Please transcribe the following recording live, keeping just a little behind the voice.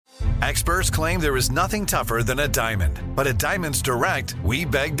Experts claim there is nothing tougher than a diamond. But at Diamonds Direct, we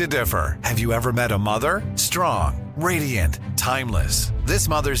beg to differ. Have you ever met a mother? Strong, radiant, timeless. This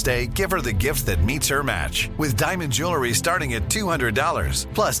Mother's Day, give her the gift that meets her match. With diamond jewelry starting at $200.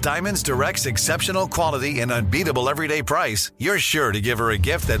 Plus Diamonds Direct's exceptional quality and unbeatable everyday price, you're sure to give her a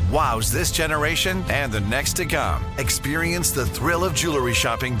gift that wows this generation and the next to come. Experience the thrill of jewelry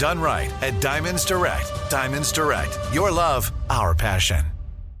shopping done right at Diamonds Direct. Diamonds Direct. Your love, our passion.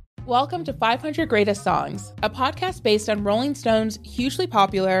 Welcome to 500 Greatest Songs, a podcast based on Rolling Stone's hugely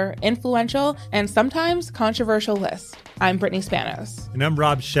popular, influential, and sometimes controversial list. I'm Brittany Spanos. And I'm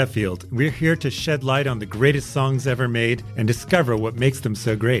Rob Sheffield. We're here to shed light on the greatest songs ever made and discover what makes them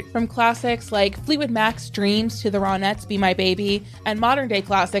so great. From classics like Fleetwood Mac's Dreams to the Ronettes' Be My Baby, and modern-day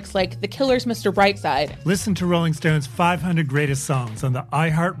classics like The Killers' Mr. Brightside. Listen to Rolling Stone's 500 Greatest Songs on the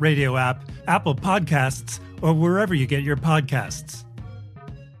iHeartRadio app, Apple Podcasts, or wherever you get your podcasts.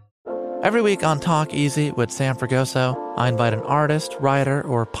 Every week on Talk Easy with Sam Fragoso, I invite an artist, writer,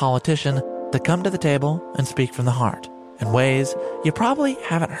 or politician to come to the table and speak from the heart in ways you probably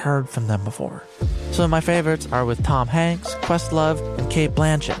haven't heard from them before. Some of my favorites are with Tom Hanks, Questlove, and Cate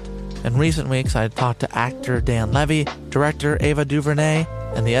Blanchett. In recent weeks, I talked to actor Dan Levy, director Ava DuVernay,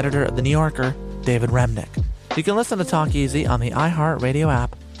 and the editor of The New Yorker, David Remnick. You can listen to Talk Easy on the iHeartRadio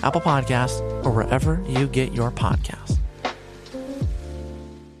app, Apple Podcasts, or wherever you get your podcasts.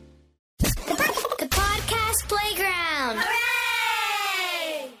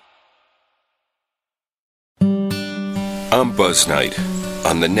 I'm Buzz Knight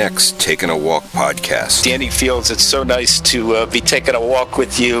on the next Taking a Walk podcast. Danny Fields, it's so nice to be taking a walk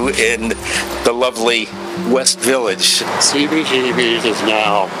with you in the lovely West Village. CBGB's is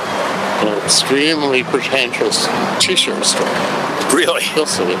now an extremely pretentious t-shirt store. Really? You'll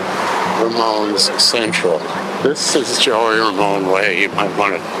see. Ramones Central. This is Joey Ramone Way. You might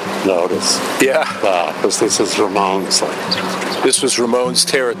want to notice. Yeah. Because this is Ramones. This was Ramones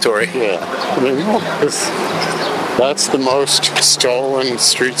territory. Yeah. I mean, that's the most stolen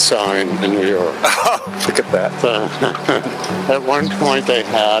street sign in New York. Oh, look at that. At one point they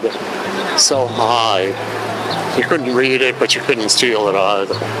had it so high, you couldn't read it, but you couldn't steal it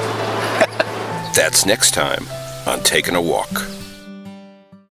either. That's next time on Taking a Walk.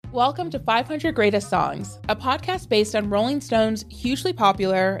 Welcome to 500 Greatest Songs, a podcast based on Rolling Stone's hugely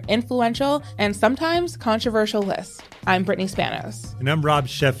popular, influential, and sometimes controversial list. I'm Brittany Spanos. And I'm Rob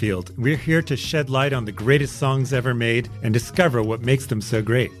Sheffield. We're here to shed light on the greatest songs ever made and discover what makes them so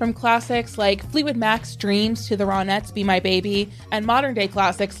great. From classics like Fleetwood Mac's Dreams to the Ronettes' Be My Baby, and modern-day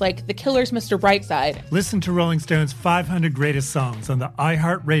classics like The Killers' Mr. Brightside. Listen to Rolling Stone's 500 Greatest Songs on the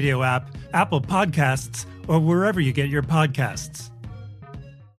iHeartRadio app, Apple Podcasts, or wherever you get your podcasts.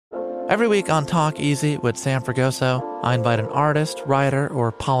 Every week on Talk Easy with Sam Fragoso, I invite an artist, writer,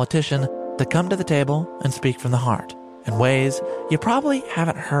 or politician to come to the table and speak from the heart in ways you probably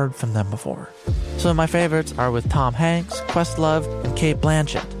haven't heard from them before. Some of my favorites are with Tom Hanks, Questlove, and Cate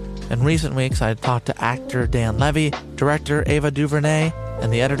Blanchett. In recent weeks, I talked to actor Dan Levy, director Ava DuVernay,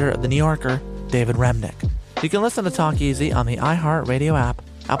 and the editor of The New Yorker, David Remnick. You can listen to Talk Easy on the iHeartRadio app,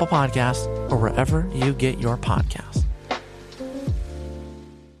 Apple Podcasts, or wherever you get your podcasts.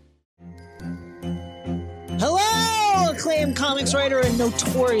 Hello, acclaimed comics writer and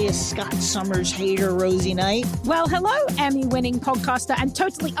notorious Scott Summers hater, Rosie Knight. Well, hello, Emmy-winning podcaster and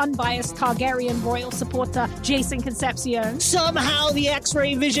totally unbiased Targaryen royal supporter, Jason Concepcion. Somehow the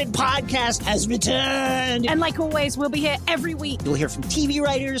X-Ray Vision podcast has returned. And like always, we'll be here every week. You'll hear from TV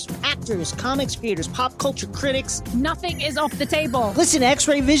writers, actors, comics creators, pop culture critics. Nothing is off the table. Listen to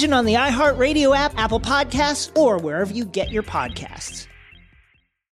X-Ray Vision on the iHeartRadio app, Apple Podcasts, or wherever you get your podcasts.